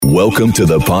Welcome to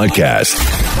the podcast,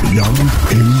 Young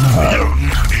in Love.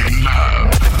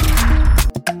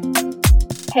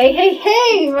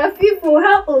 Hey, my people,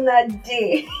 how on that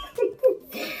day?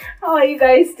 How are you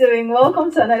guys doing?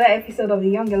 Welcome to another episode of the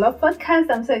Young in Love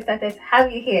podcast. I'm so excited to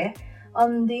have you here.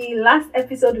 On the last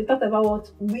episode, we talked about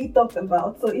what we talked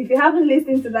about. So if you haven't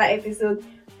listened to that episode,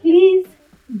 please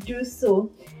do so.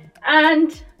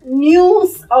 And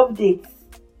news updates.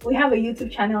 We have a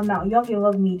YouTube channel now, Young in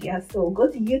Love Media. So go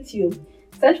to YouTube,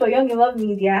 search for Young in Love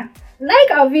Media, like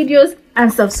our videos,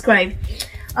 and subscribe.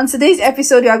 On today's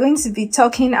episode, we are going to be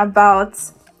talking about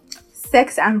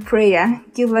sex and prayer,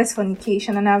 guiltless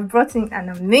fornication, and I've brought in an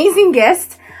amazing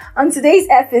guest on today's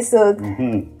episode.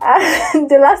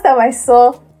 The last time I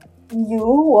saw you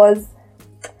was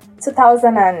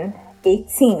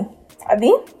 2018,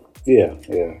 Abi? Yeah.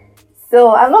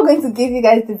 So I'm not going to give you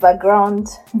guys the background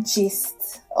gist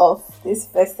of this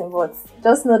person, but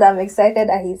just know that I'm excited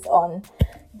that he's on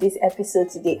this episode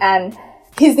today, and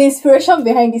he's the inspiration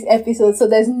behind this episode. So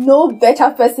there's no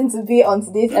better person to be on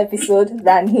today's episode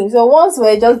than him. So once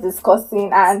we're just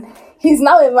discussing, and he's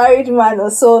now a married man,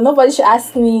 so nobody should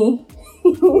ask me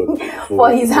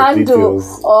for his handle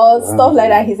or stuff like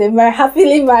that. He's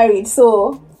happily married,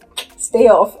 so stay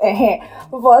off.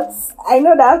 But I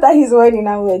know that after his wedding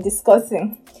and we were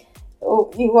discussing,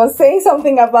 he was saying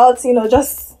something about,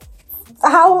 just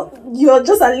how you're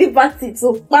just at liberty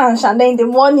to punch, and then in the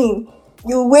morning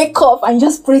you wake up and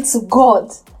just pray to God.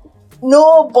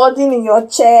 No burden in your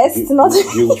chest, not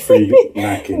guilt-free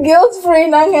knacking.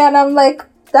 Guilt-free knacking, and I'm like,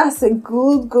 that's a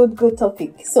good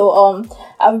topic. So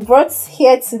I've brought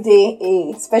here today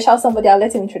a special somebody. I'll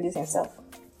let him introduce himself.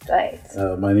 Right.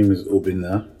 My name is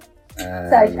Obinna.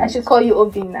 So I should call you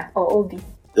Obinna or Obi.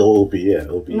 Obi.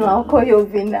 No, I'll call you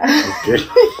Obinna. Okay.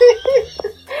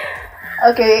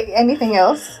 Okay, anything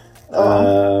else?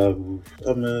 I'm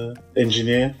an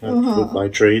engineer by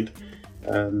trade,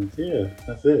 and yeah,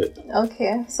 that's it.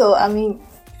 Okay, so I mean,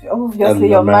 obviously and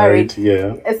you're married.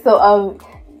 Yeah. So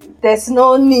there's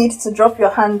no need to drop your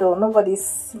handle.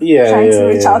 Nobody's trying to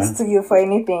reach out to you for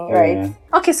anything, right?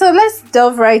 Yeah. Okay, so let's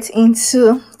delve right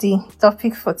into the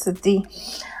topic for today.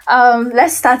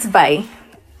 Let's start by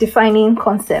defining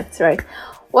concepts, right?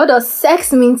 What does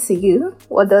sex mean to you?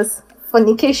 What does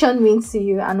fornication mean to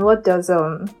you? And what does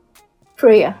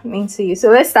prayer mean to you? So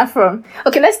let's start from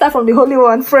the holy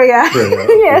one, prayer.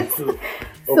 Yes.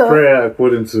 Well, prayer,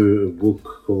 according to a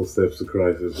book called Steps to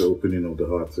Christ, is the opening of the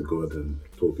heart to God and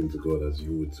talking to God as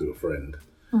you would to a friend.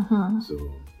 So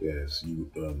yes, you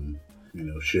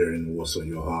sharing what's on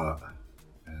your heart,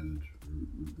 and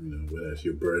whether it's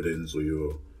your burdens or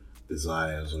your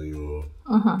desires or your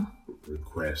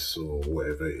requests or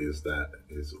whatever it is that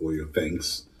is, or your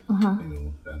thanks,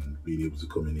 and being able to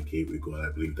communicate with God.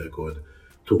 I believe that God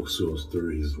talks to us through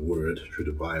His Word, through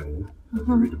the Bible. As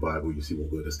you read the Bible, you see what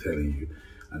God is telling you,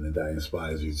 and then that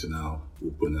inspires you to now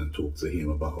open and talk to Him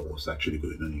about what's actually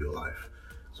going on in your life.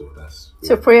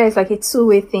 So prayer is like a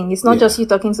two-way thing. It's not just you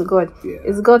talking to God. Yeah.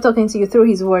 It's God talking to you through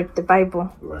His Word, the Bible.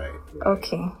 Right.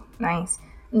 Okay, nice.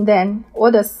 And then,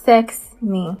 what does sex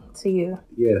mean to you?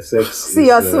 Yeah, sex. See,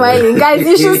 you're smiling, guys.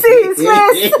 You should see his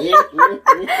face.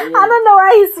 I don't know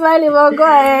why he's smiling, but go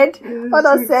ahead. What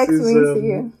does sex mean to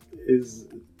you? Is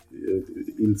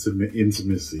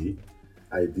intimacy.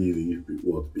 Ideally,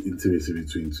 intimacy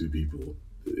between two people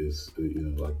is,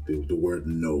 like the word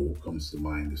 "know" comes to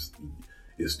mind.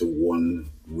 Is the one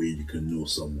way you can know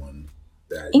someone.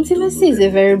 That Intimacy is a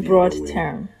very broad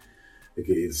term.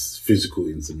 Okay, it's physical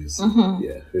intimacy.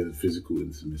 Yeah, physical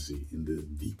intimacy in the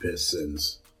deepest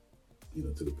sense.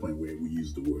 To the point where we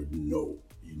use the word "know."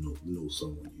 You know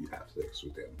someone, you have sex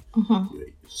with them.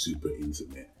 You're super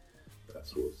intimate.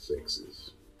 That's what sex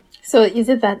is. So, is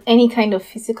it that any kind of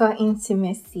physical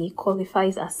intimacy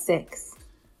qualifies as sex?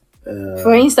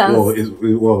 For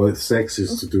instance, sex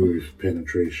is to do with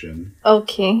penetration.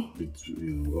 Okay.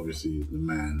 Obviously, the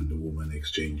man and the woman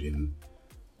exchanging,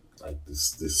 like the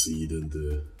seed and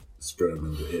the sperm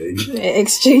and the egg.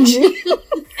 Exchanging.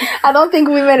 I don't think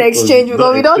women exchange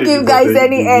because we don't give guys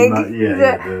any egg.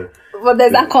 But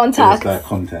there's that contact. There's that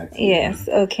contact. Yes.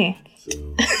 Yeah. Okay.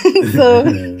 So,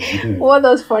 what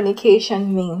does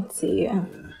fornication mean to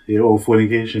you?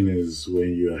 Fornication is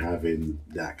when you're having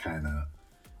that kind of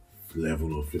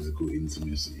level of physical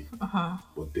intimacy,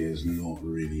 but there's not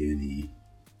really any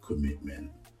commitment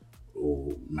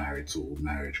or marriage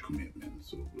commitment.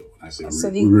 So when I say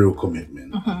real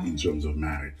commitment in terms of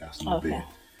marriage, that's not there.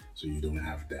 So you don't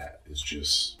have that. It's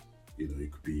just,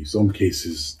 it could be some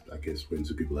cases, I guess, when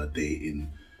two people are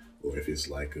dating, or if it's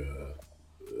like a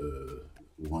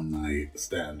one night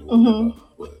stand or whatever.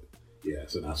 But Yeah,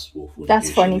 so that's what fornication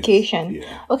That's fornication. is.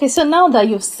 Yeah. Okay, so now that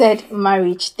you've said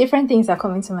marriage, different things are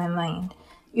coming to my mind.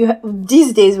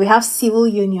 These days we have civil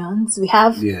unions, we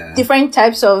have different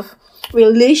types of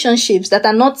relationships that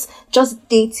are not just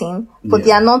dating, but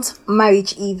they are not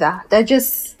marriage either. They're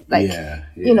just like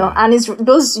you know, and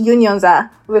those unions are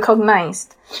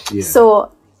recognized. Yeah.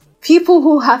 So people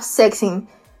who have sex in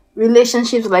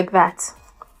relationships like that,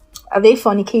 are they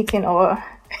fornicating or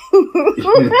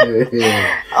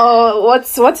or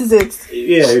what is it?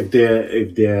 Yeah,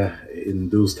 if they're in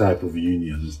those type of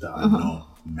unions that are not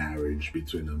marriage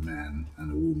between a man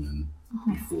and a woman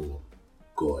before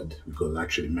God, because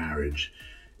actually marriage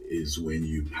is when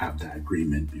you have that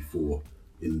agreement before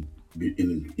in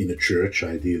a church,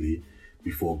 ideally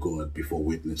before God, before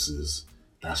witnesses.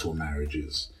 That's what marriage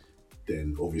is.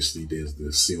 Then obviously there's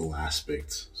the civil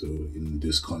aspect. So in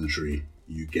this country,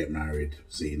 you get married,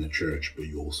 say in a church, but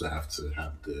you also have to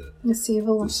have the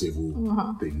civil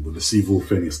thing. But the civil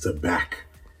thing is to back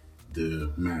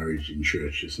the marriage in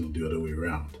church. It's not the other way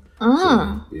around.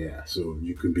 So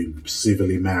you can be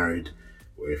civilly married,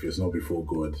 or if it's not before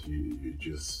God, you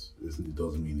just, it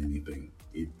doesn't mean anything.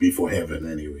 Before heaven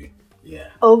anyway. Yeah.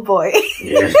 Oh boy.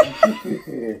 Yeah.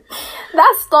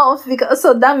 That's tough, because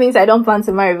so that means I don't plan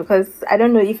to marry, because I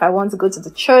don't know if I want to go to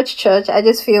the church. I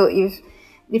just feel if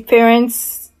the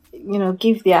parents, you know,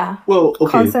 give their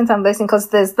consent and blessing, because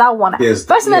there's that one.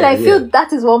 Personally, I feel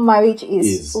that is what marriage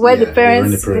is where the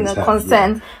parents you know,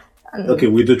 consent. Okay,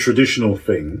 with the traditional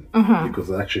thing,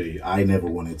 because actually I never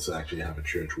wanted to actually have a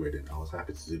church wedding. I was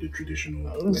happy to do the traditional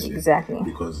wedding. Exactly.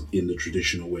 Because in the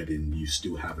traditional wedding, you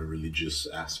still have a religious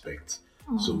aspect.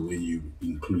 So when you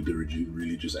include the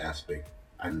religious aspect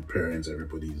and parents,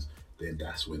 everybody's, then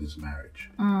that's when it's marriage.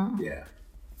 Yeah.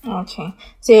 Okay.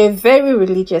 So you're a very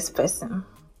religious person.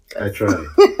 I try.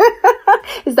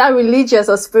 Is that religious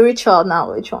or spiritual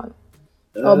now? Which one?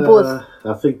 Or both?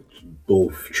 I think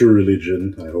both. True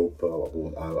religion. I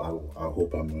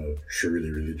hope I'm a truly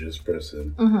religious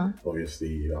person.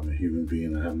 Obviously, I'm a human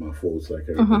being. I have my faults like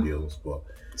everybody else. But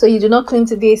so you do not claim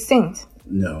to be a saint?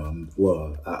 No,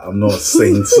 I'm not a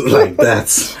saint like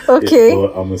that. Okay.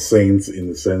 But I'm a saint in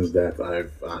the sense that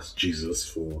I've asked Jesus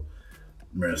for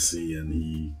mercy, and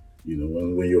he, you know,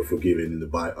 when you're forgiven in the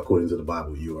Bible, according to the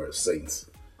Bible, you are a saint.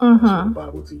 That's what the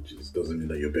Bible teaches. Doesn't mean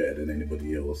that you're better than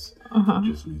anybody else. It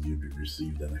just means you'll be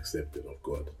received and accepted of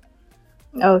God.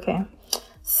 Okay.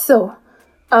 So,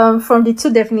 from the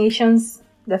two definitions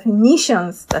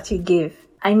that you gave,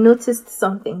 I noticed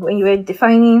something when you were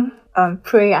defining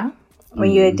prayer,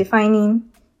 when you were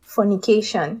defining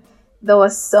fornication. There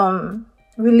was some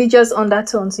religious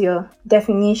undertone to your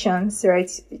definitions, right?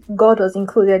 God was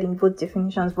included in both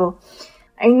definitions, but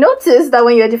I noticed that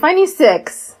when you were defining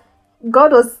sex,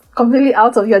 God was completely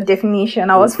out of your definition.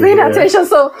 I was paying attention.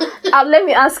 So let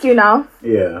me ask you now.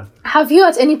 Yeah. Have you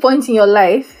at any point in your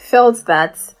life felt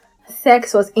that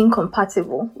sex was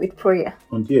incompatible with prayer?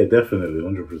 Yeah, definitely,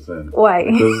 100%. Why?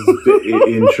 Because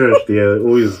in church, they're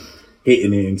always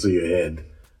hitting it into your head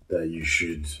that you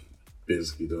should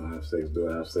basically don't have sex.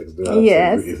 Sex.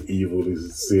 It's evil,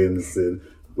 it's sin.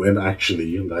 When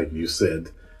actually, like you said,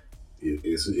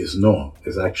 it's not.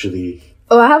 It's actually...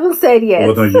 Oh, I haven't said yet.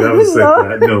 Well, no, you haven't said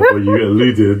that. No, but you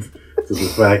alluded to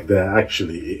the fact that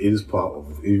actually it is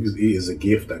it is a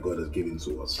gift that God has given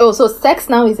to us. Oh, so sex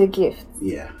now is a gift.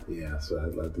 Yeah. So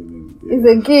I think it's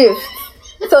a gift.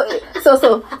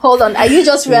 So hold on. Are you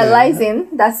just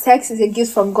realizing that sex is a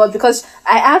gift from God? Because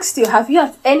I asked you, have you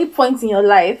at any point in your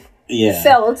life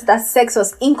felt that sex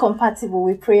was incompatible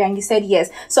with prayer? And you said yes.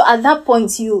 So at that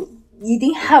point, you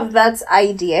didn't have that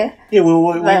idea. Yeah,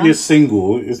 well, when you're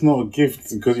single, it's not a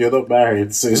gift because you're not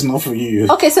married, so it's not for you.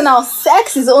 Okay, so now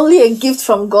sex is only a gift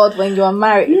from God when you're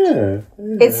married. Yeah.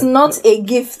 It's not a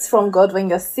gift from God when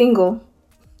you're single.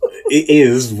 It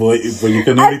is, but you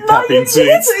can only tap into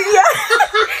it.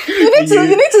 You need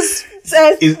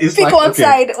to pick one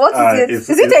side. What is it?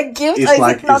 Is it a gift or is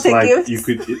it not a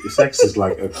gift? Sex is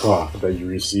like a car that you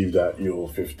received at your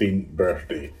 15th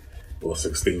birthday or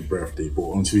 16th birthday,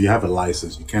 but until you have a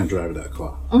license, you can't drive that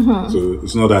car. So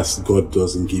it's not that God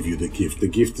doesn't give you the gift. The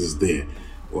gift is there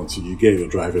until you get your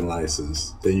driving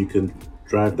license. Then you can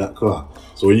drive that car.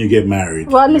 So when you get married,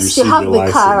 well, at least you have the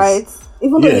license. Car, right?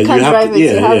 Even though you can't drive it,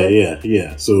 you have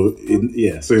it. So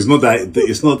it's not that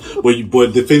it's not.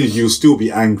 But the thing is, you'll still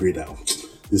be angry that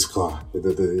this car.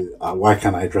 Why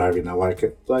can't I drive it now? Why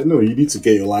can't? Like, no, you need to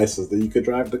get your license. Then you can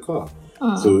drive the car.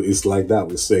 So it's like that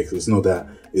with sex. It's not that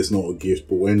it's not a gift,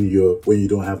 but when you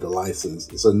don't have the license,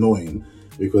 it's annoying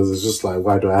because it's just like,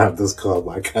 why do I have this car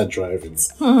but I can't drive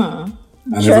it? And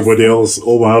everybody else,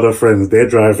 all my other friends, they're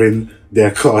driving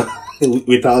their car.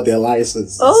 without their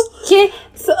license. Okay,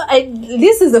 so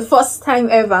this is the first time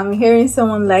ever I'm hearing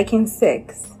someone liking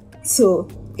sex to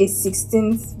a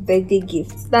 16th birthday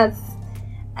gift. That's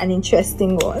an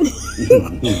interesting one.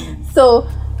 So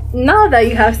now that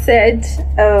you have said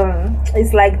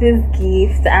it's like this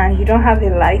gift and you don't have a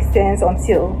license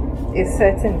until a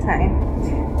certain time,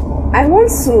 I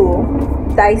want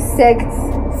to dissect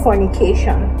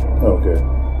fornication. Okay.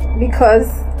 Because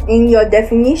in your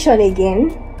definition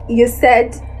again, you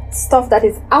said stuff that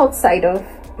is outside of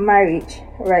marriage,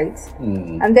 right?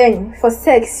 And then for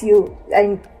sex, you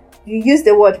use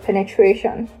the word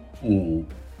penetration.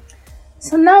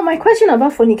 So now my question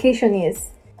about fornication is,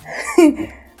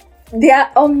 there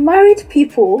are unmarried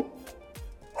people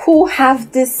who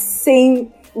have this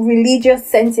same religious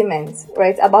sentiment,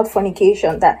 right, about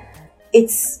fornication, that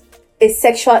it's a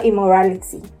sexual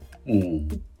immorality.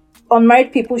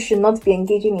 Unmarried people should not be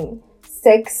engaging in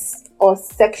sex or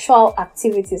sexual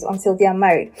activities until they are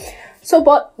married. So,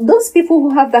 but those people who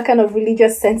have that kind of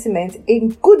religious sentiment, a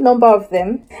good number of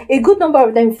them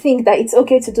think that it's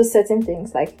okay to do certain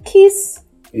things like kiss,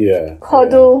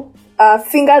 cuddle,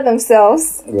 finger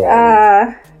themselves,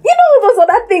 those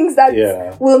other things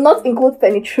that will not include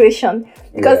penetration.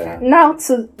 Because now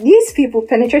to these people,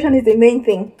 penetration is the main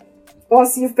thing.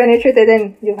 Once you've penetrated,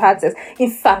 then you've had sex. In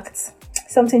fact,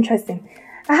 something interesting.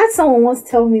 I had someone once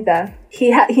tell me that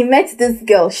he met this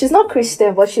girl. She's not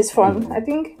Christian, but she's from, I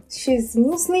think she's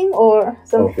Muslim or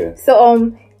something. Okay.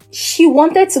 So she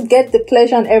wanted to get the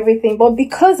pleasure and everything, but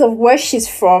because of where she's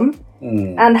from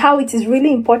and how it is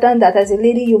really important that as a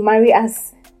lady you marry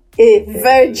as a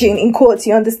virgin, in quotes,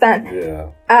 you understand?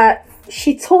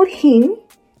 She told him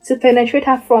to penetrate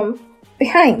her from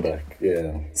behind.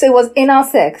 So it was anal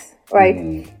sex,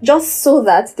 right? Just so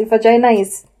that the vagina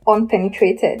is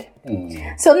unpenetrated.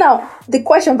 So now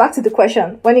back to the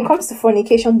question, when it comes to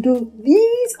fornication, do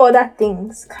these other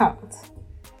things count?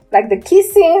 Like the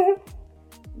kissing,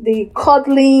 the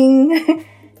cuddling,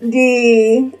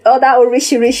 the other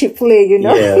orishi play,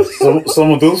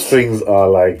 some of those things are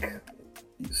like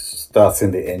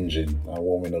starting the engine and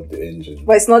warming up the engine,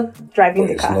 but it's not driving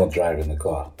the car. It's not driving the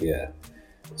car.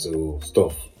 So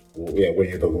stuff. When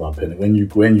you're talking about when you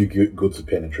go to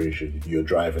penetration, you're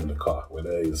driving the car,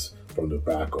 whether it's from the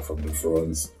back or from the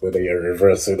front, whether you're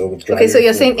reversing or driving. Okay, so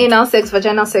you're saying anal sex,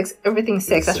 vaginal sex, everything is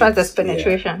sex as far as there's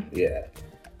penetration.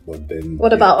 But then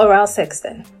what about oral sex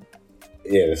then?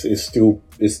 It's still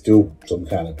some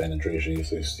kind of penetration.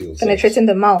 It's still penetrating sex.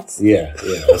 The mouth.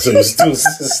 So it's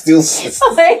still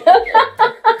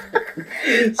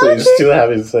so you're still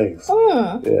having sex.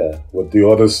 But the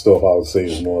other stuff I would say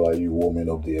is more like you warming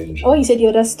up the engine. Oh, you said the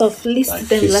other stuff. List like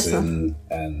them kissing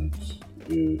and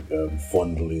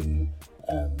fondling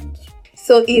and.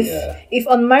 So if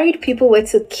unmarried people were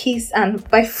to kiss, and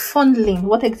by fondling,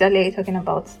 what exactly are you talking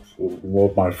about?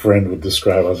 What my friend would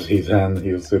describe as his hand,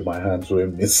 he would say my hands were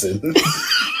missing.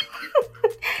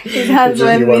 His hands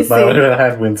were missing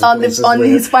on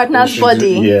his partner's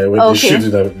body. They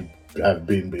shouldn't have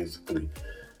been basically.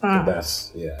 So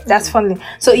that's fondling.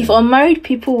 So if unmarried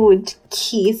people would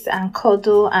kiss and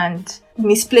cuddle and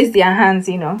misplace their hands,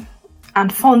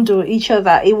 and fondle each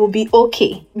other, it will be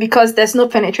okay because there's no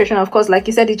penetration. Of course, like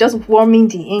you said, it's just warming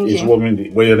the engine. It's warming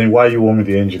then why are you warming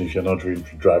the engine if you're not trying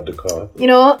to drive the car?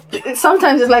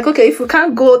 Sometimes it's like, okay, if we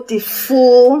can't go the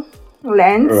full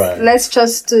length, let's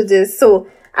just do this. So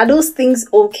are those things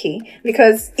okay?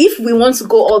 Because if we want to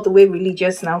go all the way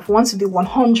religious now, if we want to be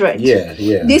 100,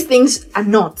 these things are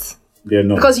not. They're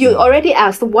not. Because you already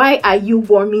asked, why are you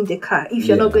warming the car if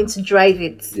you're not going to drive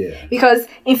it? Because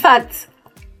in fact,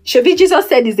 Shobi Jesus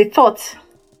said is the thought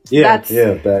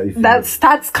that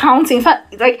starts counting. In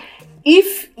fact, like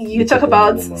if you talk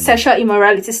about sexual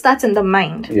immorality, it starts in the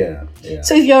mind.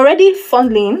 So if you're already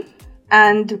fondling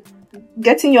and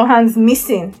getting your hands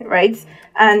missing, right,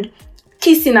 and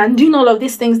kissing and doing all of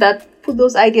these things that put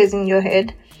those ideas in your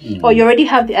head, or you already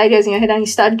have the ideas in your head and you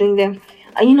start doing them,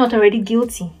 are you not already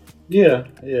guilty? Yeah,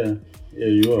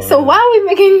 you are. So why are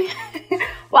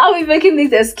we making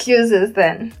these excuses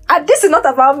then? This is not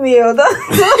about me, don't look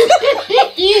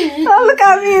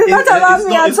at me. It's not about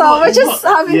me at all. We're just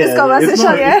having this conversation. It's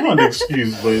not an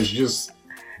excuse, but it's just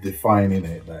defining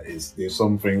it. That there's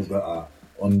some things that are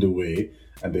on the way,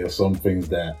 and there are some things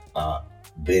that are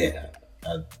there.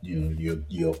 You're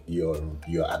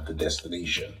at the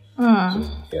destination.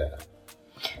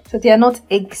 So they are not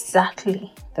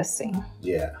exactly the same.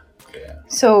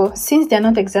 So since they're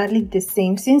not exactly the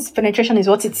same, since penetration is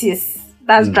what it is,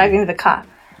 that's driving the car.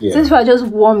 Since we're just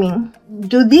warming,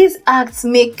 do these acts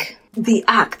make the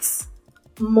acts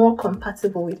more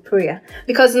compatible with prayer?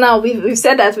 Because now we've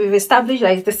said that we've established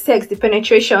that it's the sex, the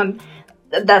penetration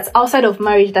that's outside of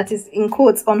marriage that is in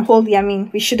quotes unholy. I mean,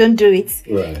 we shouldn't do it.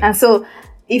 Right. And so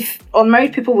if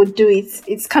unmarried people would do it,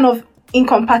 it's kind of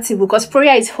incompatible because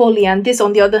prayer is holy and this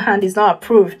on the other hand is not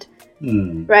approved.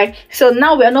 Right? So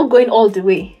now we're not going all the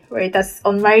way, right? As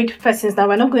unmarried persons now,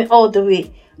 we're not going all the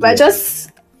way. We're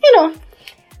just,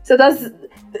 so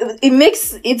it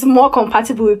makes it more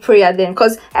compatible with prayer then,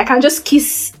 because I can just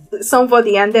kiss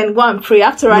somebody and then go and pray.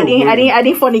 After I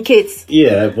didn't fornicate.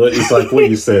 Yeah, but it's like what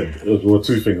you said. Well,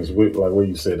 two things. Like what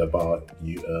you said about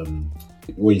you.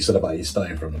 What you said about it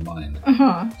starting from the mind.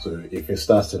 So if it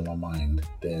starts in my mind,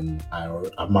 then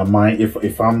my mind.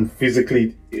 If I'm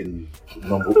physically on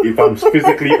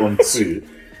 2,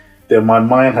 then my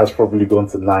mind has probably gone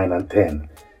to 9 and 10,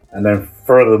 and then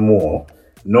furthermore.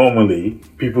 Normally,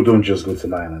 people don't just go to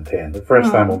 9 and 10. The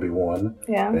first time will be 1.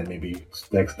 Yeah. Then maybe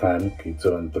next time, 2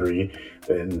 and 3.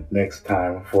 Then next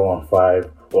time, 4 and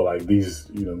 5. Or like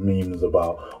these, memes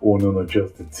about, oh no,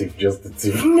 just the tip. Yeah.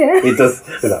 It does.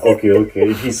 It's like, okay.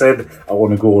 If he said, I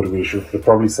want to go all the way, he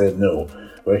probably said no.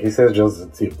 But if he says just the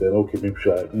tip, then okay,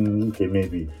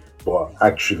 maybe. But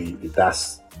actually,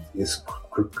 it's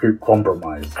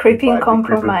compromise. Creeping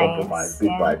compromise.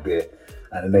 Bit by bit.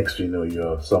 And the next thing you know,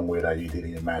 you're somewhere that you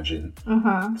didn't imagine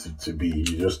to be.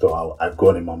 You just thought, I've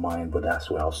gone in my mind, but that's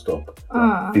where I'll stop.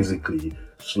 Physically,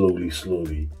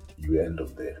 slowly, you end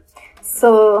up there.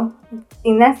 So,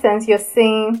 in essence, you're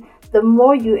saying the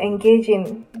more you engage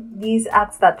in these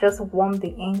acts that just warm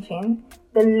the engine,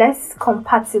 the less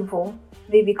compatible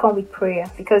they become with prayer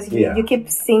because you keep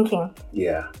sinking.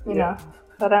 Yeah. You know.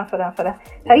 Further.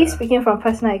 Are you speaking from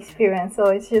personal experience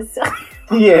or it's just...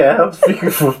 Yeah, I'm speaking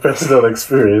from personal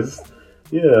experience.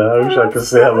 Yeah, I wish I could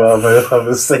say I'm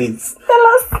a saint. Tell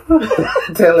us.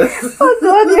 Tell us. Oh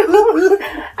God,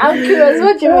 I'm curious,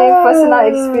 what do you mean personal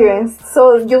experience?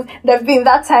 So there've been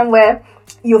that time where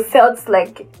you felt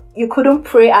like you couldn't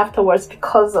pray afterwards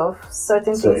because of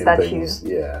certain things that you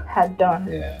had done.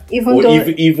 Yeah.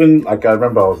 Even like I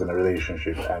remember I was in a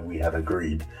relationship and we had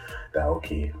agreed that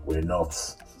okay, we're not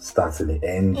starting the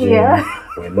engine. Yeah.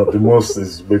 We're not. The most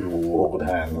is maybe we'll hold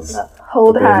hands.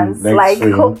 Hold hands, like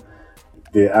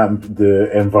the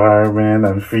environment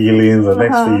and feelings. And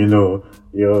next thing you know,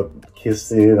 you're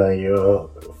kissing and you're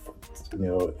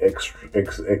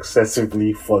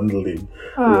excessively fondling.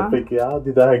 You're thinking, how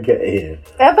did I get here?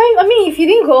 But I mean, if you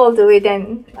didn't go all the way,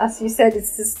 then as you said,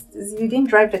 it's you didn't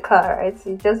drive the car, right?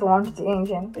 You just warmed the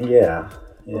engine. Yeah.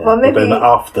 But then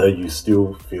after you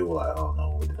still feel like, oh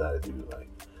no, what did I do? Like,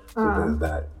 so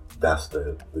there's that's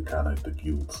the kind of the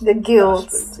guilt. The guilt.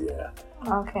 Aspect, yeah.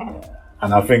 Okay. Yeah.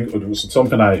 And I think it was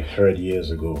something I heard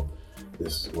years ago.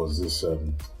 This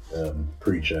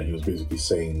preacher. He was basically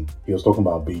saying, he was talking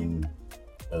about being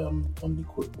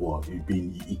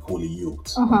being equally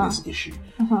yoked on this issue.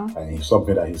 And it's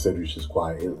something that he said which is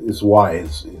it's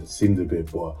wise. It seemed a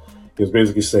bit, but he was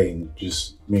basically saying,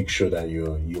 just make sure that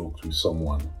you're yoked with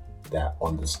someone that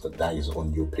is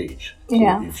on your page. So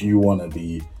if you want to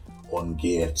be on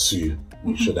gear 2,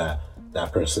 make sure that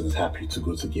person is happy to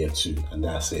go to gear 2, and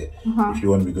that's it. If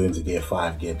you want to be going to gear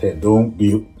 5, gear 10, don't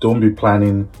be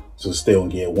planning to stay on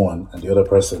gear 1 and the other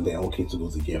person they're okay to go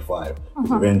to gear 5.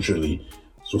 Eventually,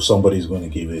 so somebody's going to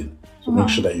give in. So make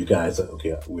sure that you guys are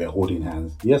okay. We are holding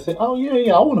hands. Yes, say, oh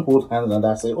yeah, I want to hold hands, and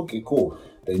I say, okay, cool.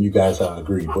 Then you guys are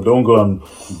agreed. But don't go and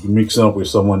mixing up with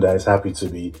someone that is happy to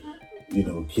be,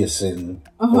 kissing,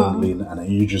 fondling, and then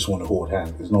you just want to hold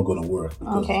hands. It's not going to work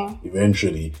because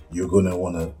eventually you're going to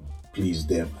want to please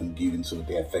them and give into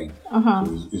their thing.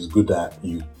 So it's good that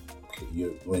you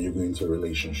when you're going into a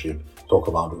relationship, talk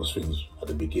about those things at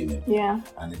the beginning. Yeah.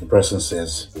 And if the person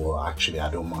says, well, actually,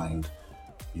 I don't mind,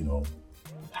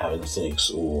 having sex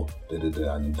or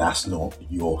and that's not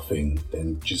your thing,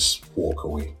 then just walk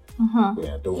away.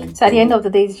 Yeah, so at the end of the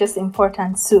day, it's just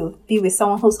important to be with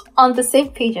someone who's on the same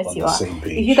page as you are.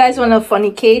 If you guys want to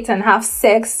fornicate and have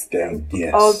sex, then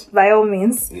yes, by all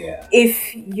means. Yeah.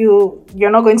 If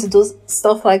you're not going to do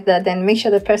stuff like that, then make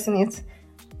sure the person is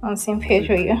on the same page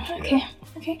with you. Okay.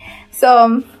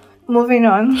 So moving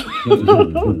on.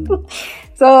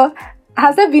 So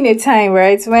has there been a time,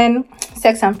 right, when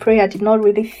sex and prayer did not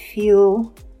really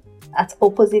feel at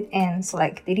opposite ends,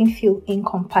 like they didn't feel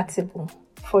incompatible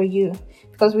for you?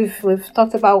 Because we've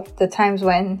talked about the times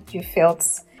when you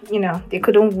felt they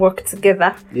couldn't work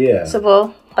together. Yeah. So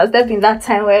well, has there been that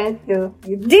time where you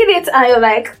did it and you're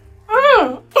like,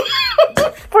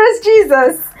 praise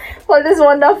Jesus for this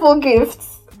wonderful gift?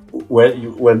 When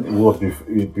it was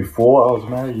before I was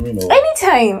married,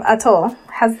 Anytime at all.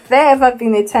 Has there ever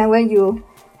been a time when you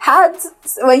had,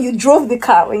 when you drove the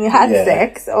car, when you had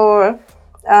sex, or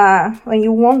when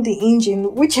you warmed the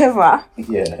engine, whichever.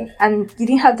 Yeah. And you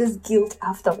didn't have this guilt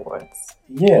afterwards.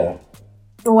 Yeah.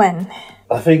 When?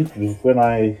 I think when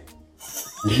I...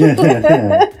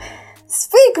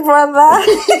 Speak, brother.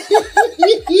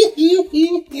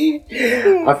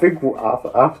 I think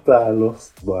after I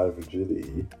lost my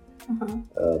virginity,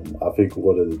 I think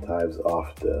one of the times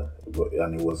after,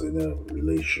 and it was in a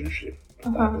relationship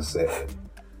type of setting,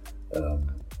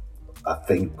 I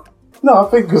think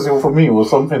because for me it was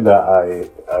something that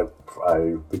I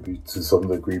maybe to some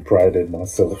degree prided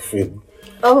myself in.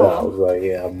 Oh. That I was like,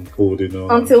 yeah, I'm holding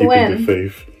on. Until I'm keeping when? the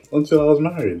faith. Until I was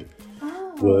married.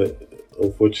 Oh. But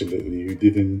unfortunately, we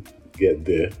didn't get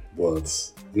there.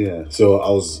 But yeah, so I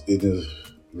was in a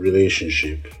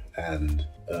relationship, and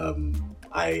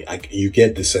you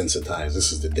get desensitized.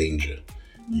 This is the danger.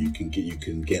 You can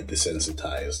get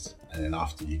desensitized, and then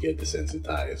after you get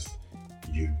desensitized,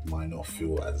 you might not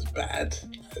feel as bad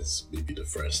as maybe the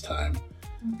first time.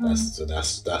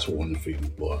 That's one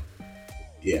thing. But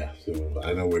yeah, so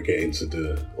I know we're getting to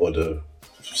the other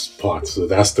part. So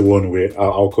that's the one where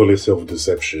I'll call it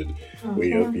self-deception, where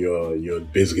you're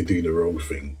basically doing the wrong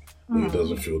thing, where it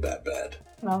doesn't feel that bad.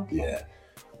 Okay. Yeah.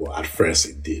 Well, at first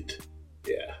it did.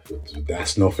 Yeah. But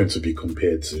that's nothing to be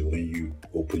compared to when you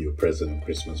open your present on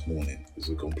Christmas morning. It's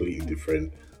a completely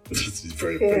different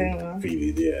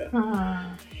feeling. Yeah.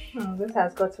 This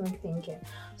has got me thinking.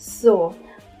 So,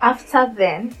 after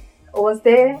then, was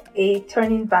there a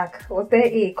turning back? Was there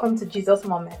a come to Jesus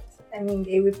moment? I mean,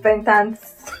 a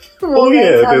repentance. Oh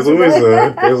yeah, there's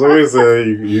always a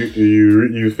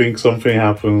you think something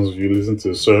happens, you listen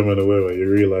to a sermon or whatever, you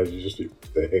realize you just think,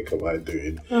 what the heck am I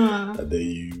doing? And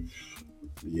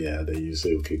then you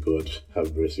say, okay, God,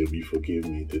 have mercy on me, forgive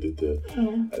me.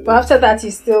 But after that,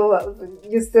 you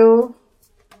still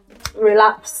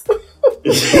relapse.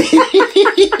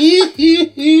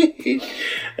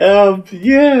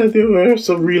 Yeah, there were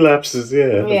some relapses.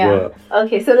 Yeah.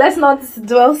 Okay, so let's not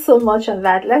dwell so much on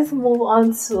that. Let's move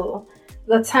on to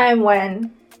the time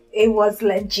when it was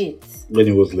legit. When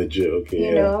it was legit, okay.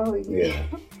 You know. Yeah.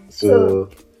 So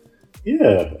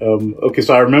yeah. Okay,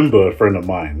 so I remember a friend of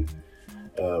mine.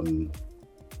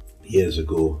 Years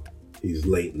ago. He's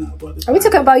late now, but are we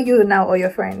talking about you now or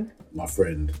your friend? My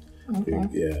friend. Okay.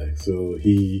 Yeah. So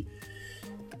he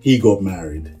got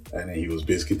married, and then he was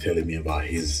basically telling me about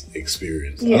his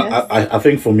experience. Yes. I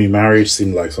think for me, marriage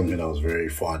seemed like something that was very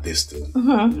far distant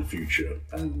in the future,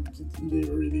 and they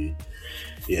were really,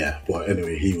 yeah. But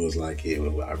anyway, he was like, yeah,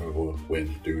 well, I remember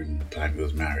when during the time he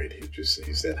was married,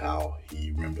 he said how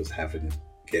he remembers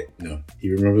he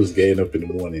remembers getting up in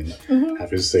the morning,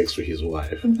 having sex with his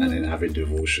wife, and then having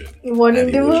devotion. It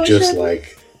was just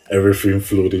like everything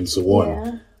flowed into one.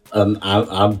 Yeah. And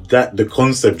the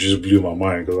concept just blew my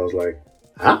mind, because I was like,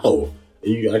 how? Are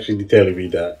you actually telling me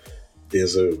that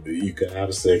you can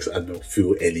have sex and not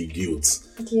feel any guilt?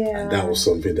 Yeah. And that was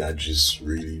something that just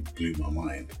really blew my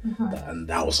mind. And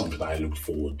that was something that I looked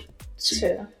forward to.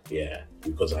 Sure. Yeah,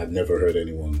 because I'd never heard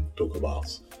anyone talk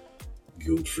about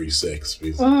guilt-free sex,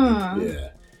 basically. Yeah.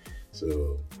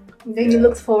 So then you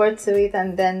looked forward to it,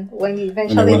 and then when you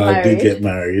eventually when married, I did get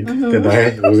married, then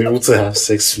I was able to have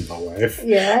sex with my wife.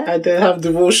 Yeah. And then have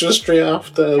devotion straight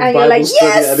after and Bible you're like, study,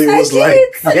 yes, and it was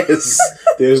yes,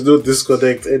 there's no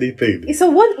disconnect, anything.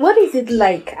 So what is it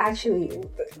like actually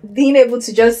being able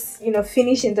to just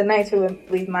finish in the night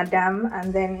with Madame,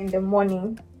 and then in the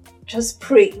morning just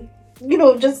pray?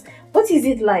 Just what is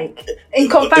it like in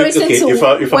comparison to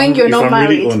when you're not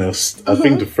married? If I'm really honest, I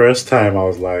think the first time I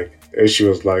was like, and she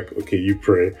was like, okay, you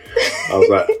pray. I was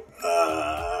like,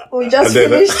 we just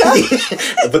finished up.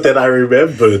 But then I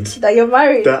remembered that you're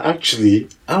married. That actually,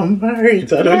 I'm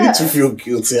married. I don't need to feel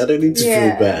guilty. I don't need to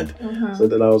feel bad. So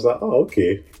then I was like, oh,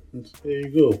 okay. There you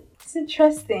go. It's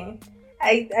interesting.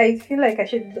 I feel like I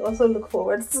should also look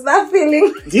forward to that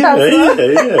feeling. Yeah.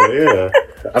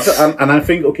 And I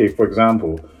think, okay, for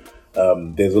example,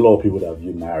 there's a lot of people that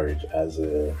view marriage as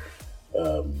a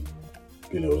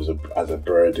as a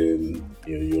burden.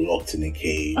 You're locked in a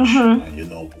cage, and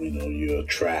you're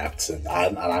trapped. And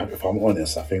if I'm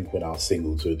honest, I think when I was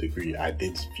single to a degree, I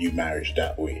did view marriage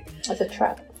that way. As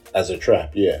a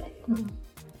trap. Yeah.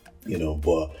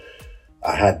 But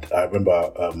I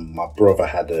remember my brother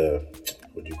had a,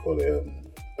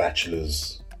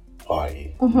 bachelor's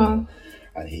party.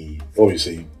 And he,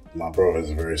 obviously, my brother is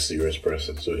a very serious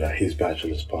person, so at his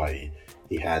bachelor's party,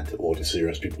 he had all the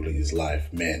serious people in his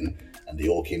life, men, and they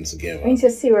all came together. When you say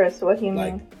serious, what do you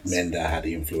Like mean? men that had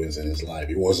influence in his life.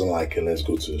 It wasn't like let's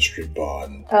go to a strip bar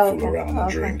and fool around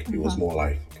and drink. It was more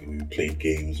like we played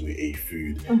games, we ate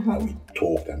food, and we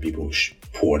talked, and people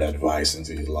poured advice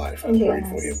into his life and prayed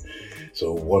for him.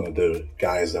 So one of the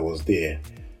guys that was there,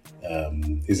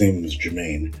 his name was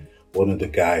Jermaine. One of the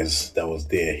guys that was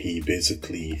there, he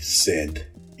basically said,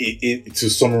 to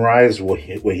summarize when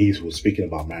he was speaking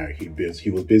about marriage, he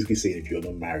was basically saying, if you're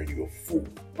not married, you're a fool.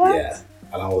 What? Yeah.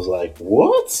 And I was like,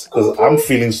 what? Because I'm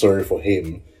feeling sorry for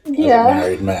him as a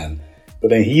married man. But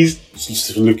then he's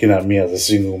just looking at me as a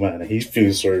single man, and he's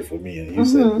feeling sorry for me. And he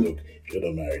said, look, if you're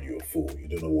not married, you're a fool. You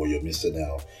don't know what you're missing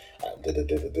out.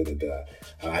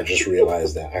 And I just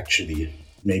realized that actually,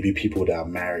 maybe people that are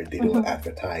married, they don't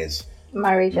advertise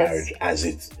marriage as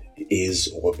it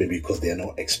is, or maybe because they're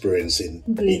not experiencing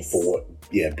bliss.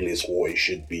 Bliss for what it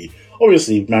should be.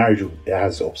 Obviously, marriage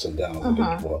has ups and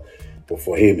downs, but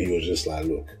for him, he was just like,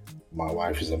 look, my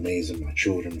wife is amazing, my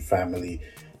children, family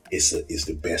is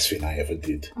the best thing I ever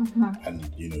did. And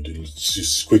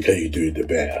the quicker you do it, the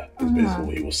better, is basically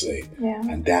what he was saying.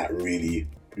 And that really,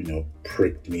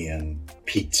 pricked me and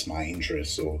piqued my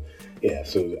interest. So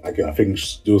I think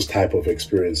those type of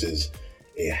experiences,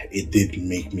 it did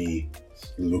make me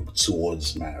look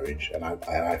towards marriage. And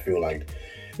I feel like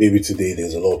maybe today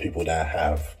there's a lot of people that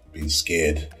have been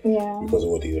scared because of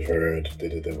what they've heard,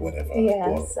 whatever.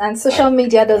 Yes, and social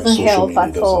media doesn't help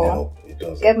at all. It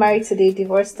doesn't. Get married today,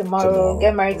 divorce tomorrow.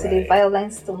 Get married today,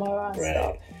 violence tomorrow, and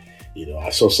stuff. I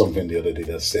saw something the other day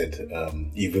that said,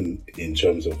 even in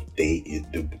terms of the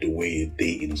way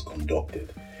dating is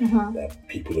conducted, that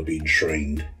people are being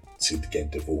trained to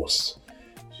get divorced.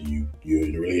 So you're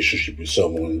in a relationship with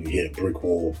someone, you hit a brick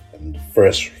wall, and the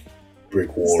first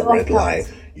brick wall, red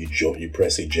light, you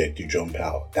press eject, you jump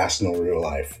out. That's not real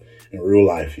life. In real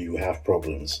life, you have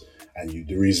problems. And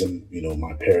the reason,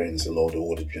 my parents, a lot of the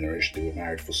older generation, they were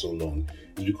married for so long,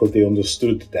 is because they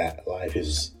understood that life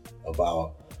is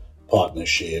about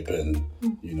partnership, and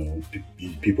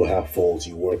people have faults,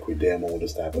 you work with them, all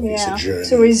this type of it's a journey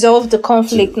to resolve the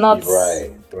conflict, not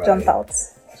jump out.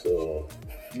 So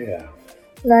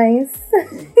nice.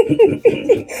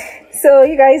 So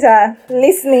you guys are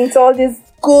listening to all this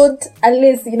good, at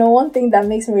least one thing that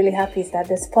makes me really happy is that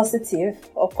there's positive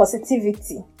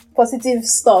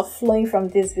stuff flowing from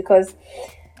this, because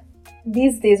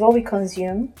these days what we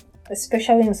consume,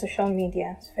 especially in social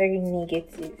media, is very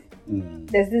negative.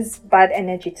 There's this bad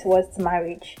energy towards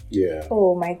marriage.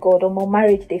 Oh my God, on my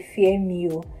marriage they fear me,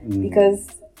 because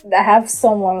I have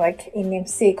someone like in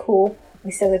namesake who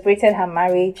we celebrated her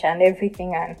marriage and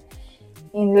everything, and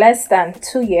in less than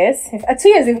 2 years, 2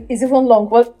 years is even long,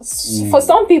 but for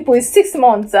some people it's 6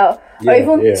 months or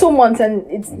even 2 months and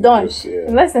it's done.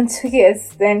 In less than 2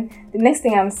 years, then the next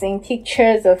thing I'm seeing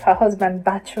pictures of her husband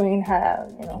battering her,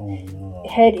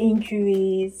 head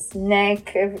injuries,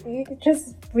 neck,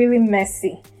 just really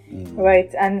messy, right?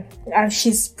 And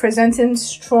she's presenting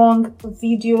strong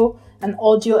video and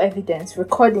audio evidence,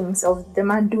 recordings of the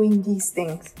man doing these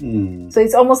things. So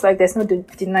it's almost like there's no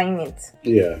denying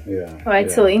it. Right.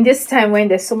 So in this time when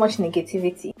there's so much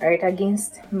negativity, right,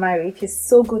 against marriage, it's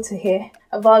so good to hear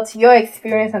about your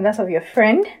experience and that of your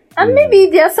friend. And maybe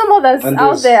there are some others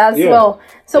out there as well.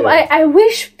 So I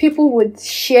wish people would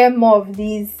share more of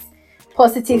these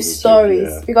positive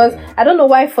stories, because I don't know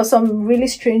why, for some really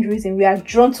strange reason, we are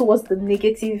drawn towards the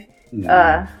negative.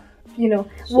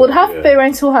 Would have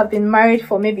parents who have been married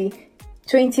for maybe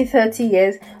 20, 30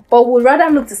 years, but would rather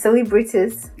look to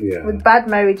celebrities with bad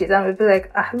marriages and would be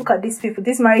like, look at these people,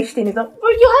 this marriage thing is not.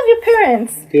 Well, you have your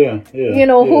parents,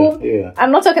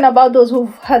 I'm not talking about those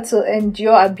who've had to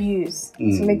endure abuse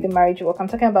to make the marriage work. I'm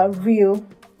talking about real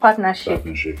partnership.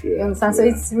 You understand? So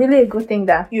it's really a good thing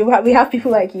that we have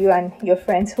people like you and your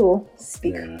friends who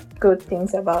speak good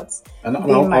things about. And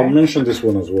I'll mention this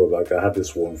one as well. Like, I had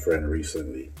this one friend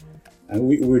recently, and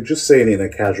we were just saying in a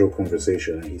casual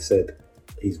conversation, and he said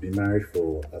he's been married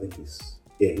for, I think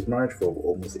he's married for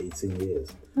almost 18 years.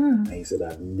 And he said,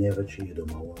 I've never cheated on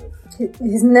my wife.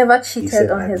 He's never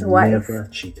cheated on his wife. Never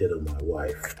cheated on my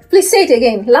wife. Please say it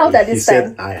again, louder this time. He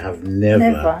said, I have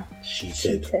never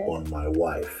cheated on my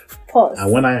wife. Pause.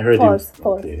 And when I heard Pause.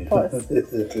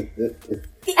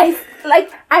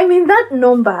 I'm in that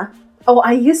number, or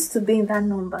I used to be in that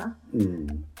number.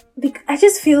 I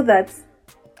just feel that,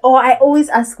 or I always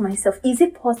ask myself, is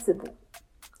it possible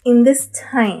in this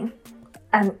time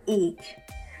and age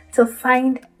to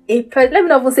find a person? Let me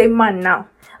not even say man now.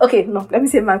 Okay, no, let me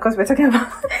say man, because we're talking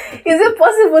about is it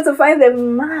possible to find a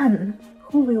man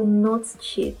who will not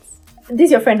cheat? This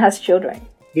your friend has children.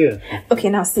 Yeah. Okay,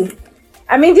 now see,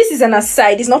 I mean, this is an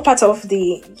aside. It's not part of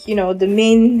the, the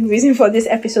main reason for this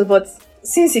episode, but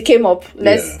since it came up,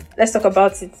 let's talk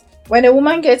about it. When a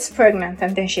woman gets pregnant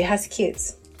and then she has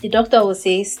kids, the doctor will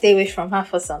say, stay away from her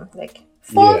for some,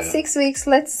 4-6 weeks,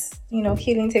 let's,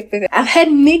 healing take place. I've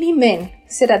heard many men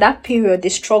say that period, they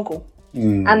struggle.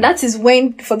 And that is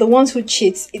when, for the ones who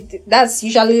cheat, that's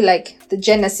usually the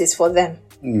genesis for them.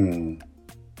 And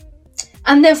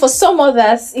then for some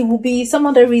others, it will be some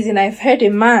other reason. I've heard a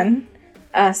man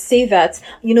say that,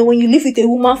 when you live with a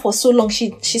woman for so long,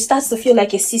 she starts to feel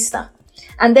like a sister.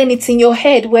 And then it's in your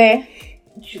head where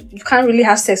you can't really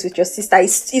have sex with your sister.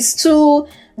 It's too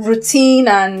routine,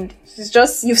 and it's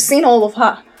just, you've seen all of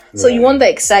her. So you want the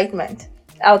excitement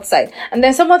outside. And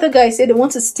then some other guys say they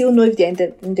want to still know if they're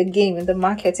in the game, in the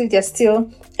market, if they still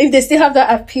have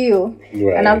that appeal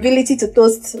and ability to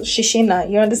toast shishina.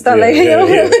 You understand?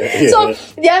 So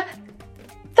there are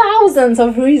thousands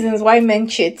of reasons why men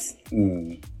cheat.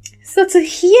 So to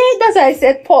hear, that's why I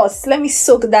said pause. Let me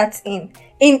soak that in.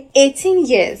 In 18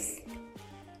 years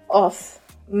of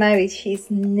marriage, he's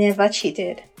never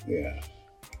cheated. Yeah.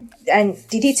 And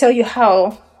did he tell you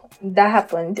how that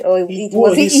happened, or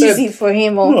was it easy for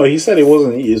him? Or? No, he said it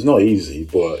wasn't. It's not easy,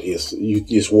 but it's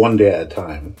one day at a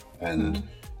time. And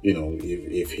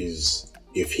if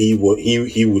he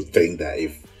would think that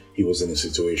if he was in a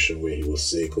situation where he was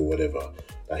sick or whatever,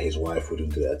 that his wife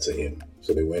wouldn't do that to him.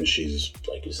 So that when she's,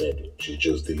 like you said, she's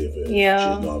just delivered,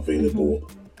 she's not available.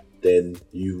 Then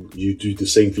you do the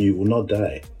same thing. You will not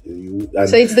die.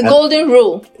 So it's the golden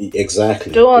rule.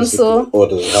 Exactly. Do unto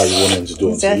others how you want them to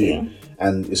do unto you.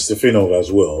 And it's the thing of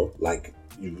as well,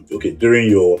 during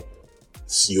your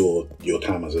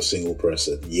time as a single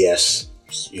person, yes,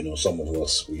 some of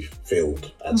us, we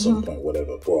failed at some point,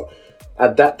 whatever. But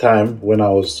at that time, when I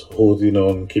was holding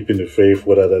on, keeping the faith,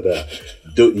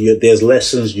 there's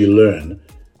lessons you learn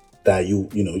that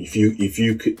if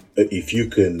you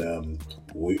can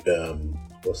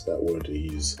what's that word to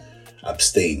use?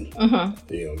 Abstain.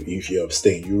 If you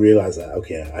abstain, you realize that,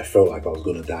 okay, I felt like I was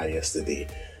going to die yesterday,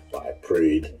 but I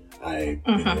prayed, I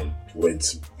went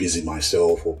to busy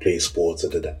myself or play sports,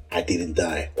 I didn't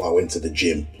die. Or I went to the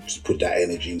gym to put that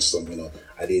energy into something else,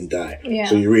 I didn't die.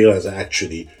 So you realize that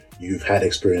actually you've had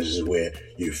experiences where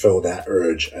you felt that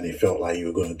urge and it felt like you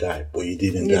were going to die, but you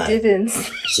didn't die. You didn't.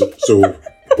 So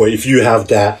but if you have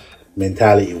that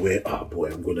mentality where, oh boy,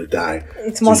 I'm going to die,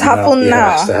 it must happen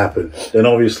now. It has to happen. Then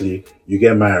obviously you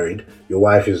get married, your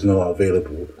wife is not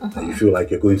available, and you feel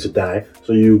like you're going to die,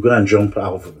 so you go and jump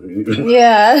out of it.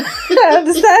 Yeah, I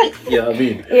understand. Yeah, I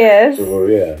mean. Yes. So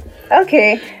yeah.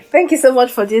 Okay, thank you so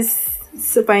much for this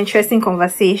super interesting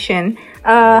conversation.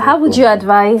 How would you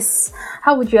advise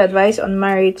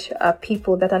unmarried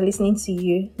people that are listening to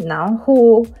you now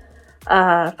who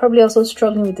probably also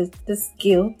struggling with this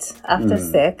guilt after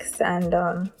sex, and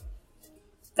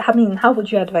how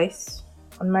would you advise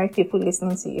unmarried people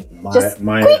listening to you?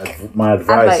 My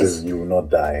advice is you will not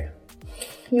die.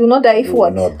 You will not die if you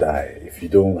what? will not die if you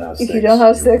don't have sex. If you don't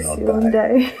have sex, you won't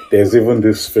die. There's even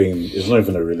this thing. It's not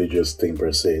even a religious thing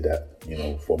per se. That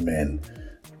for men,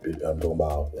 I'm talking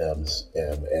about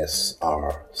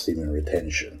SR, semen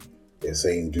retention. They're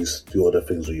saying do other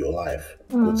things with your life.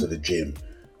 Go to the gym.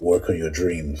 Work on your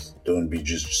dreams. Don't be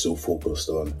just so focused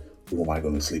on who am I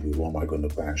going to sleep with, who am I going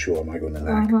to bang, who am I going to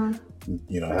nag.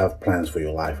 Have plans for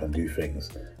your life and do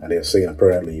things. And they're saying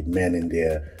apparently men in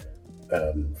their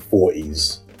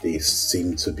 40s, they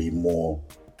seem to be more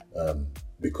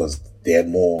because they're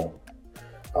more.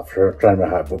 I'm trying to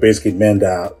remember, but basically men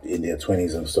that are in their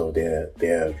 20s and so they're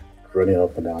running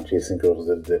up and down chasing girls.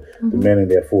 The men in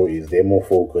their 40s, they're more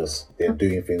focused. They're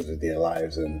doing things with their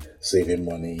lives and saving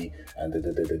money and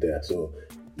So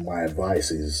my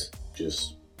advice is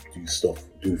just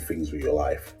do things with your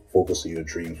life. Focus on your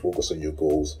dreams, focus on your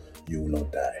goals. You will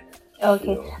not die.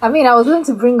 Okay. I mean, I was going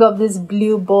to bring up this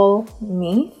blue ball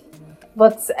myth,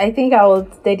 but I think I will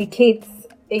dedicate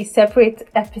a separate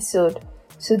episode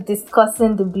to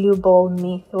discussing the blue ball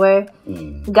myth, where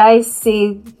guys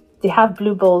say they have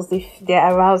blue balls if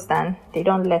they're aroused and they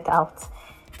don't let out.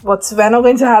 But we're not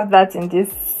going to have that in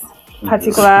this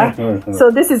particular.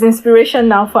 So this is inspiration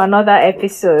now for another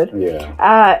episode.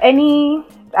 Yeah. Any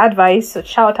advice or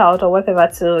shout out or whatever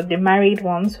to the married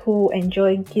ones who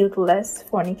enjoy guiltless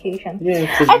fornication? Yeah.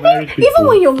 I think even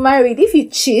when you're married, if you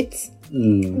cheat,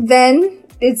 then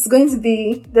there's going to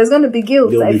be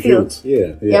guilt. I feel. Guilt.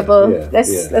 Yeah.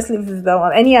 Let's leave this that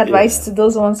one. Any advice to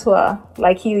those ones who are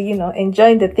like you,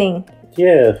 enjoying the thing?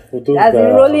 Yeah, for those as in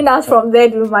rolling out from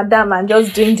bed with madam and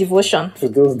just doing devotion. For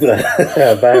those that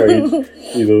are married,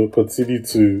 continue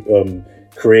to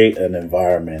create an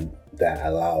environment that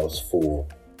allows for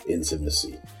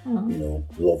intimacy. You know,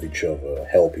 love each other,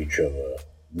 help each other.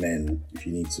 Men, if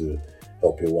you need to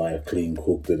help your wife clean,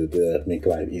 cook, make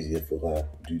life easier for her,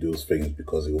 do those things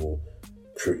because it will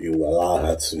allow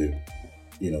her to,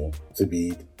 you know, to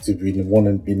want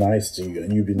to be nice to you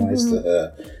and you be nice to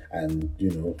her, and you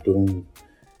know,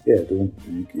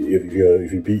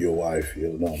 if you beat your wife,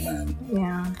 you're not a man.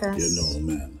 Yeah, you're not a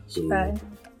man. So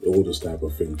all those type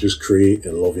of things, just create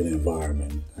a loving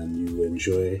environment and you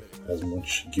enjoy as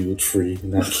much guilt-free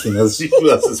knacking as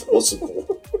is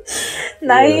possible.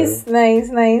 Nice.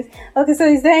 Okay, so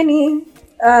is there any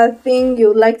thing you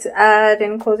would like to add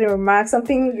in closing remarks?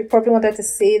 Something you probably wanted to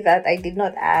say that I did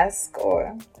not ask,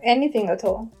 or anything at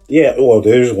all? Yeah, well,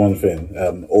 there is one thing.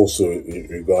 Also, in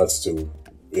regards to,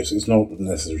 it's not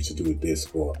necessary to do with this,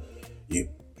 but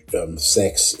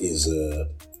sex is a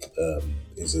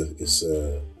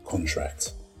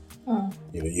contract.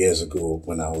 You know, years ago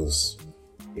when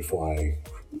before I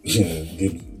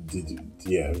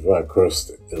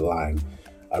crossed the line,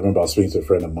 I remember I was speaking to a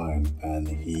friend of mine and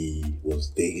he was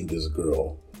dating this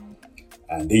girl,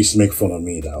 and they used to make fun of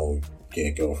me that, oh, get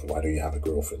a girlfriend, why don't you have a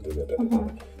girlfriend?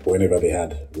 But whenever they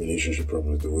had relationship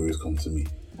problems, they would always come to me.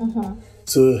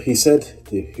 So he said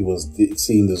he was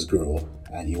seeing this girl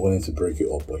and he wanted to break it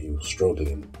up, but he was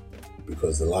struggling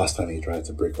because the last time he tried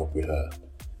to break up with her,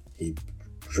 he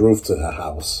drove to her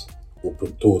house,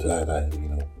 told her that, you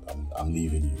know, I'm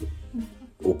leaving you,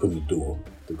 opened the door.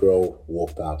 The girl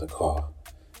walked out the car,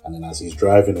 and then as he's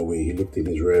driving away, he looked in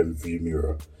his rear view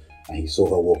mirror and he saw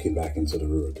her walking back into the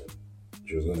road.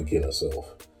 She was going to kill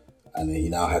herself, and then he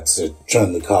now had to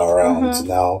turn the car around to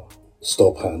now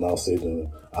stop her and now say,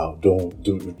 don't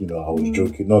do, you know, I was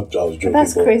joking. Not I was joking. But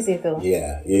that's crazy though.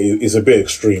 Yeah, it's a bit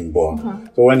extreme, but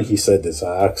so when he said this,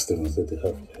 I asked him, I said,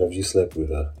 have you slept with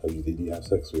her? Did you have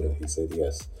sex with her? He said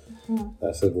yes.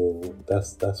 I said, well,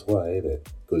 that's why, isn't it?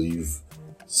 Because you've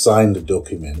signed the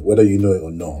document, whether you know it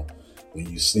or not. When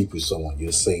you sleep with someone,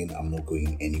 you're saying, I'm not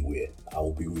going anywhere. I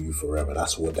will be with you forever.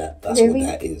 That's what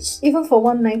that is. Even for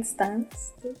one night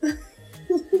stands.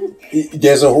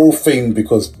 There's a whole thing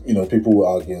because, you know, people will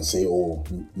argue and say, oh,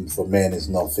 for men it's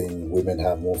nothing, women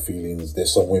have more feelings.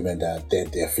 There's some women that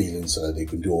dead their feelings so that they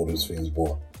can do all those things,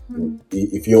 but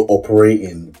if you're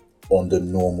operating on the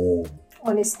normal,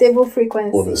 on a stable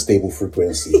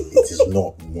frequency, it is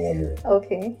not normal.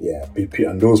 Okay. Yeah,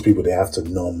 and those people, they have to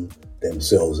numb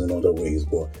themselves in other ways,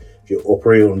 but if you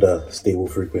operate on the stable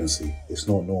frequency, it's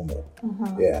not normal.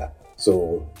 Yeah.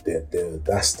 So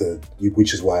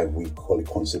which is why we call it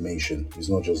consummation. It's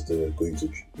not just going to,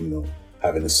 you know,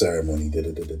 having a ceremony. You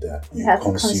have to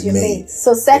consummate.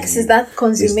 So sex is that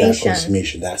consummation. It's that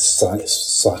consummation. That's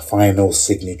final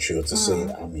signature to say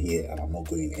I'm here and I'm not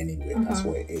going anywhere. That's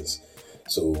what it is.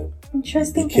 So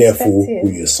be careful who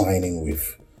you're signing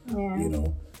with. Yeah. You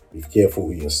know, be careful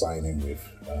who you're signing with.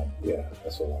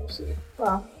 That's all I would say.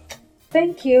 Wow.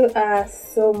 Thank you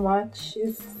so much.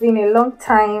 It's been a long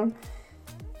time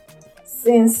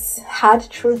since hard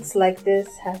truths like this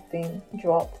have been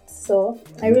dropped. So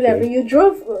I really you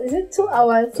drove, is it 2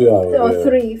 hours? 2 hours. Or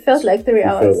 3? It felt like 3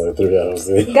 hours. It felt like 3 hours.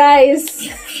 Yeah. Guys,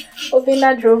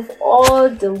 Obinna drove all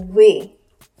the way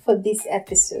for this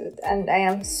episode, and I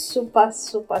am super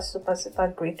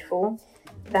grateful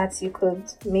that you could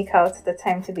make out the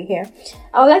time to be here.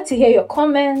 I would like to hear your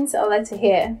comments. I would like to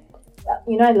hear,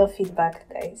 you know, I love feedback,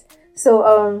 guys.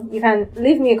 So you can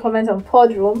leave me a comment on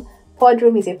Podroom.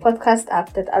 Podroom is a podcast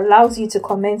app that allows you to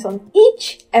comment on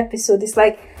each episode. It's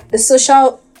like the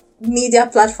social media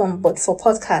platform, but for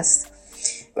podcasts,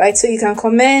 right? So you can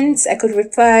comment, I could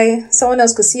reply, someone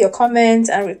else could see your comment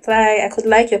and reply, I could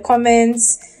like your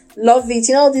comments, love it,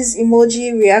 you know, these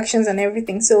emoji reactions and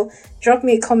everything. So drop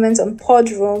me a comment on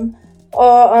Podroom,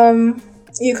 or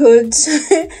you could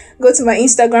go to my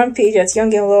Instagram page at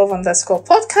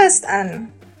younginlove_podcast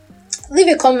and leave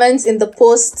a comment in the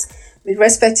post with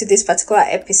respect to this particular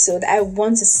episode. I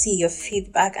want to see your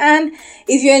feedback. And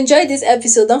if you enjoyed this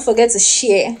episode, don't forget to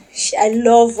share. I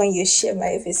love when you share my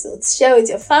episodes. Share with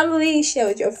your family, share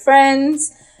with your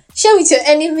friends, share with your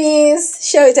enemies,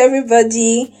 share with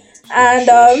everybody. And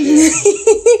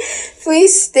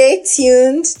please stay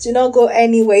tuned. Do not go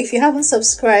anywhere. If you haven't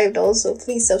subscribed also,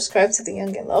 please subscribe to the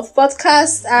Young in Love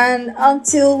podcast. And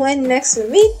until when next we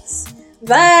meet,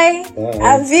 bye.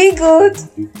 And be good.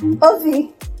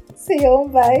 Ovi, say your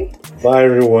own bye. Bye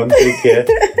everyone. Take care.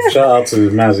 Shout out to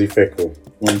Mazi Feko.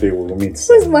 One day we'll meet.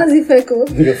 Who's Mazi Feko?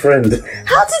 Your friend.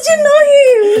 How did you know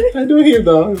him? I know him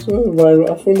now.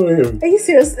 I follow him. Are you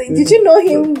serious? Did you know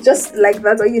him just like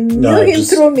that, or you knew him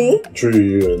through me? Through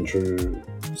you and through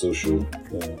social.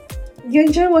 Yeah. You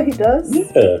enjoy what he does?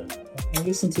 Yeah.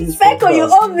 Listen to his Feko, podcast. you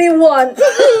owe me one.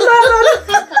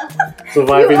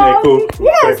 Surviving You owe Echo me- with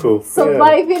yes, Feko.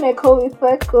 Surviving Echo with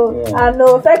Feko. Yeah. I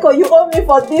know. Feko, you owe me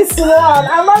for this one.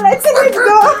 I'm not letting it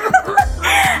go.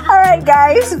 Alright,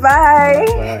 guys. Bye.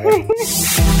 Bye.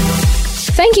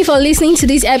 Thank you for listening to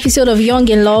this episode of Young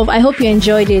in Love. I hope you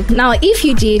enjoyed it. Now, if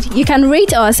you did, you can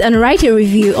rate us and write a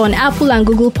review on Apple and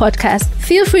Google Podcasts.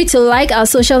 Feel free to like our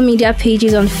social media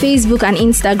pages on Facebook and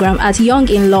Instagram at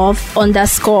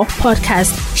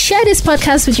YoungInLove_podcast. Share this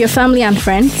podcast with your family and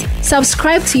friends.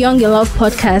 Subscribe to Young in Love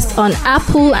Podcast on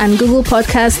Apple and Google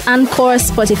Podcasts, Anchor,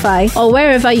 Spotify, or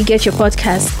wherever you get your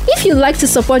podcasts. If you'd like to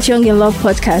support Young in Love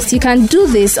Podcast, you can do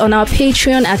this on our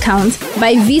Patreon account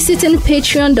by visiting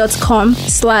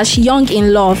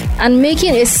patreon.com/YoungInLove and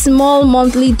making a small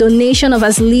monthly donation of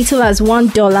as little as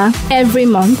 $1 every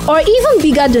month, or even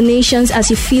bigger donations as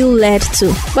you feel led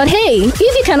to. But hey, if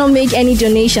you cannot make any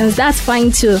donations, that's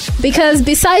fine too, because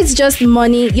besides just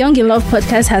money, Young in Love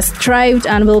Podcast has thrived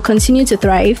and will continue to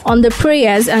thrive on the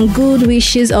prayers and good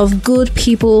wishes of good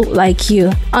people like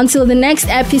you. Until the next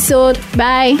episode,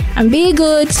 bye and be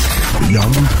good.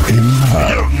 Young in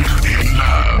Love.